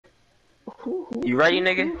You ready,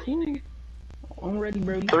 nigga? I'm ready,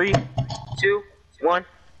 Brody. 3, 2, 1,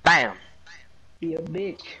 bam. Be a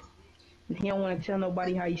bitch. He don't want to tell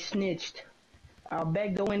nobody how he snitched. I'll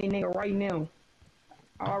backdoor any nigga right now.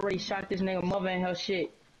 I already shot this nigga mother and her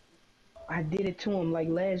shit. I did it to him like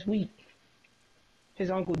last week. His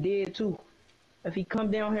uncle did too. If he come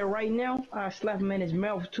down here right now, I'll slap him in his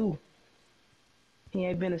mouth too. He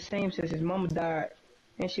ain't been the same since his mama died.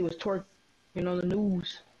 And she was twerking on the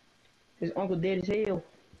news. His uncle dead as hell.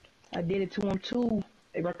 I did it to him too.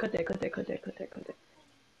 Hey bro, cut that.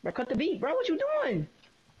 Bro, cut the beat, bro. What you doing?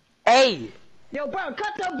 Hey! Yo, bro,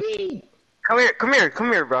 cut the beat! Come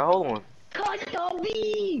here, bro. Hold on. Cut the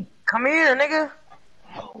beat! Come here, nigga.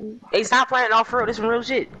 Oh, Hey, stop playing off road. This some real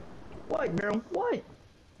shit. what, bro? What?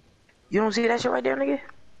 You don't see that shit right there, nigga?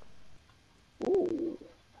 Ooh,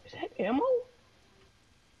 is that ammo?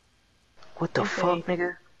 What the fuck,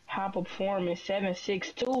 nigga? High performance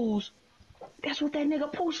 7.62s. That's what that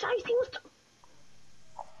nigga Pooh Shiesty was.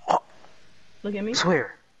 Look at me.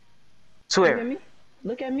 Swear. Look at me.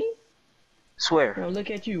 Look at me. Swear. Now look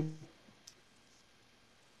at you.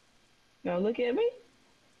 Now look at me.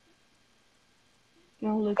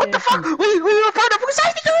 Now look What at the fuck? you. We were part of Pooh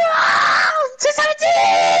Shiesty.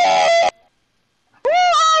 617!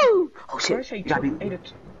 Woo! Oh shit. You gotta be.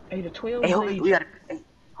 8 to 12. Hey, we gotta. Hey,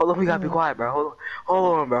 hold on, we gotta be quiet, bro.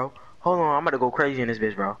 Hold on, bro. Hold on, I'm about to go crazy in this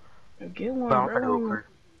bitch, bro. Get one, Bro, I'm about to bro. go crazy.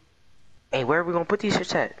 Hey, where are we gonna put these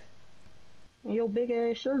shits at? In your big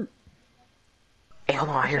ass shirt. Hey, hold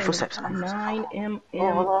on, I hear footsteps. 9mm.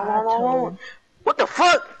 Hold on. What the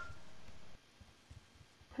fuck?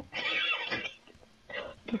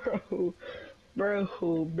 Bro,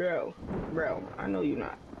 I know you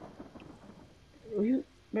not.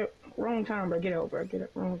 Bro, wrong time, bro. Get out, bro. Get up.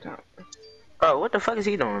 Wrong time. Bro, what the fuck is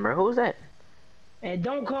he doing, bro? Who is that? And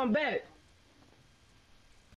don't come back.